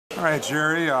All right,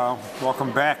 Jerry,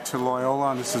 welcome back to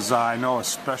Loyola. This is, I know, a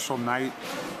special night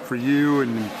for you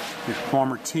and your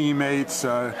former teammates.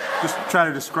 Just try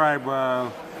to describe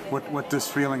what this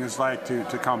feeling is like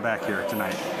to come back here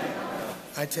tonight.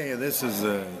 I tell you, this is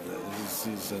a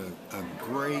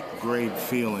great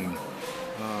feeling.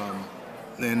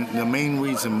 And the main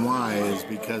reason why is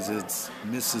because it's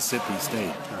Mississippi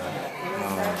State.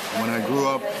 When I grew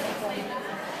up,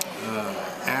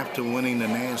 after winning the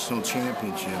national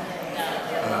championship,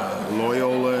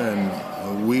 Loyola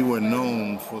and we were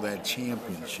known for that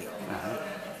championship.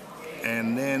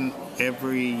 And then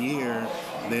every year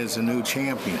there's a new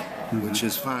champion, which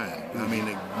is fine. I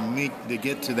mean, to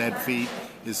get to that feat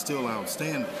is still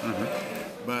outstanding.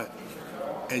 But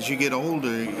as you get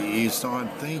older, you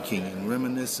start thinking and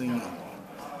reminiscing.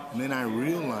 And then I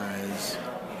realized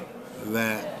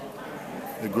that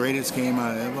the greatest game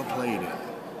I ever played in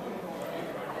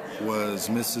was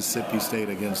Mississippi State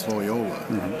against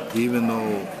Loyola, even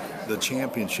though the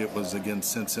championship was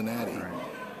against Cincinnati.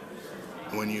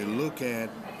 When you look at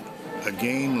a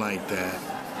game like that,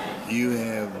 you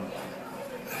have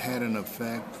had an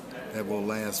effect that will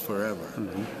last forever.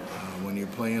 When you're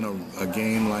playing a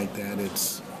game like that,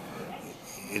 it's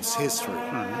history,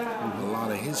 a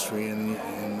lot of history, and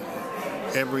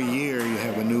every year you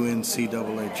have a new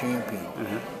NCAA champion,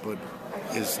 but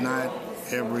it's not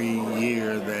every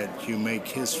year that you make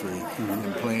history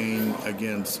in playing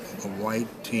against a white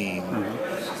team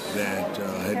that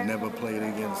had never played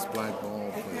against black ball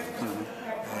players.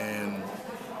 And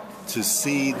to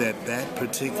see that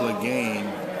particular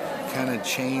game kind of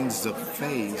changed the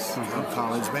face of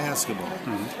college basketball.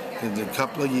 And a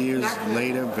couple of years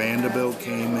later, Vanderbilt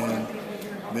came in.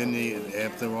 Then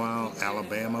after a while,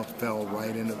 Alabama fell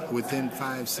right in. Within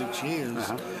 5-6 years,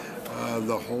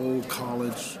 the whole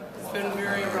college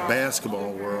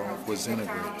basketball world was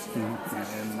integrated,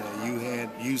 and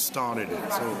you started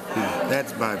it. So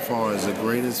that's by far is the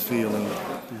greatest feeling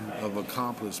of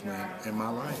accomplishment in my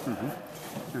life. And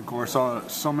of course,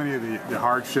 so many of the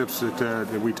hardships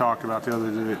that we talked about the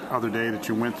other day that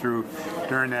you went through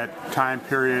during that time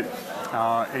period,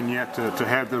 and yet to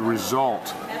have the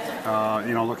result,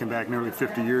 looking back nearly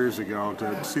 50 years ago,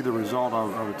 to see the result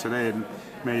of it today, it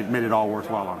made it all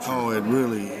worthwhile, I'm sure. Oh, it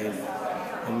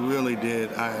really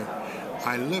did.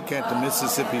 I look at the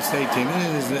Mississippi State team,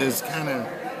 and it's kind of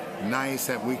nice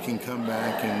that we can come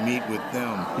back and meet with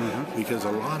them because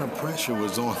a lot of pressure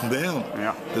was on them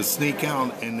to sneak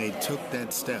out, and they took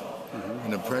that step.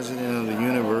 And the president of the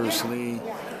university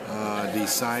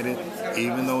decided,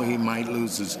 even though he might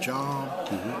lose his job,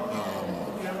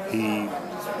 he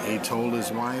told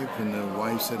his wife, and the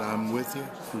wife said, "I'm with you.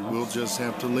 We'll just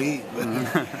have to leave."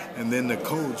 And then the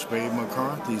coach, Babe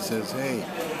McCarthy, says, "Hey,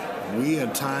 we are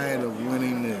tired of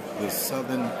winning the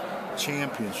Southern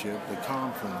Championship, the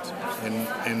conference,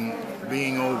 and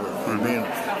being over.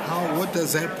 What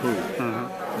does that prove?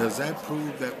 Does that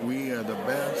prove that we are the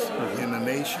best in the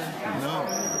nation? No."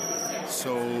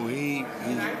 So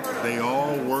they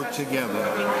all work together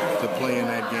to play in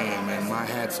that game, and my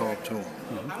hat's off to them.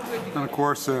 And of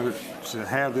course, to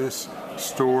have this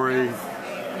story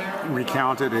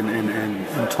recounted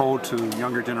and told to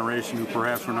younger generation who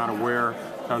perhaps were not aware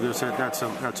of this, that's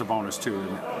a bonus too,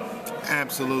 isn't it?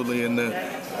 Absolutely, and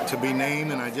to be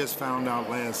named, and I just found out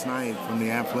last night from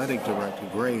the athletic director,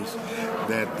 Grace,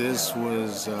 that this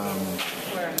was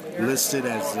listed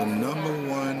as the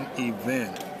 #1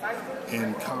 event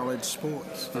in college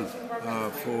sports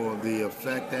for the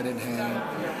effect that it had.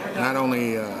 Not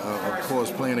only, of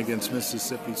course, playing against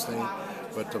Mississippi State,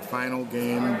 but the final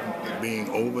game being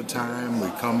overtime. We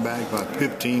come back by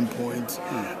 15 points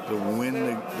to win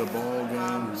the ball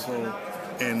game.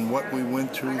 And what we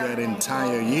went through that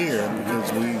entire year,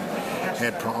 because we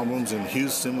had problems in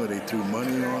Houston where they threw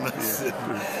money on us.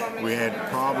 We had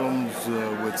problems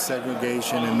with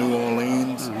segregation in New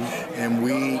Orleans, and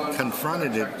we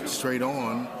confronted it straight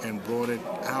on and brought it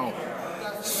out.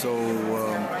 So,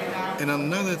 and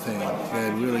another thing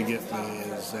that really gets me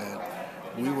is that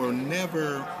we were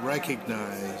never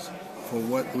recognized for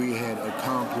what we had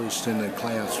accomplished in the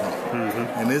classroom.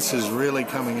 And this is really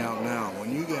coming out now.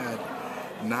 When you got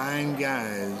 9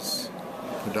 guys,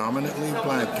 predominantly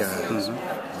black guys,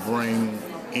 bring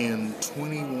in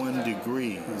 21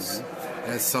 degrees.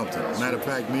 That's something. Matter of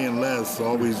fact, me and Les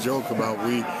always joke about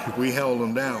we held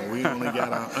them down. We only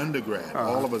got our undergrad.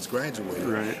 All of us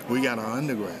graduated. We got our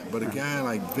undergrad. But a guy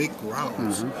like Vic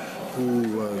Rouse,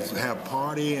 who had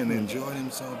party and enjoyed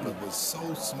himself, but was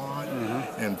so smart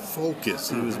and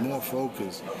focused. He was more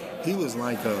focused. He was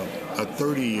like a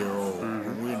 30-year-old.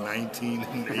 We're 19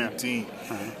 and 18.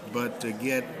 But to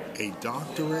get a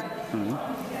doctorate,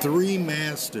 3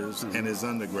 masters, and his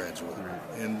undergraduate.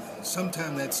 And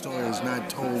sometimes that story is not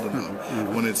told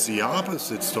enough. When it's the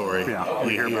opposite story, Yeah,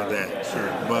 we hear about that. Sure.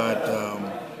 But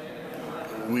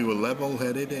we were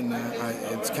level-headed, and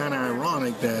it's kind of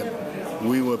ironic that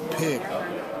we were picked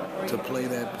to play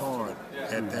that part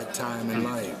at that time in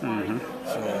life.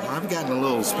 So I've gotten a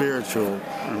little spiritual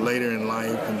later in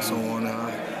life and so on.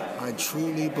 I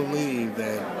truly believe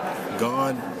that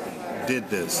God did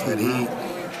this, that He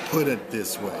put it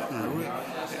this way.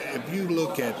 If you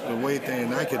look at the way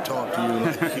things, I could talk to you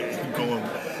like going,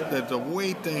 that the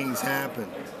way things happen,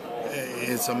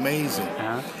 it's amazing.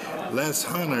 Les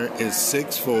Hunter is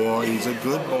 6'4". He's a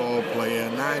good ball player,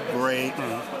 not great.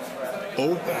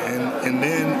 And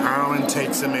then Ireland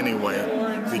takes him anyway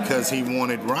because he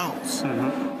wanted routes.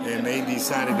 And they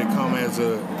decided to come as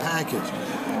a package.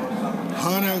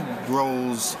 Hunter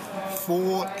grows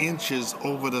 4 inches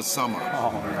over the summer.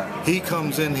 He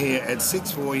comes in here at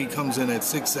 6'4", he comes in at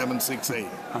 6'7", 6'8".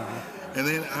 And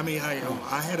then,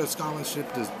 I had a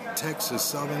scholarship to Texas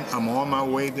Southern. I'm on my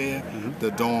way there.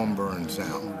 The dorm burns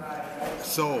down.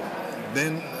 So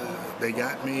then they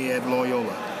got me at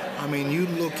Loyola. You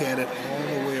look at it all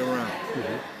the way around.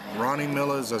 Ronnie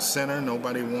Miller's a center.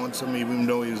 Nobody wants him, even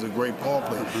though he's a great ball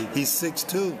player. He's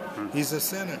 6'2". He's a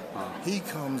center. He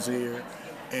comes here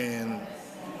and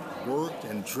worked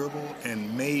and dribbled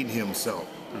and made himself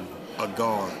a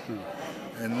guard.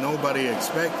 And nobody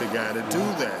expected the guy to do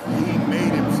that. He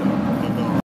made him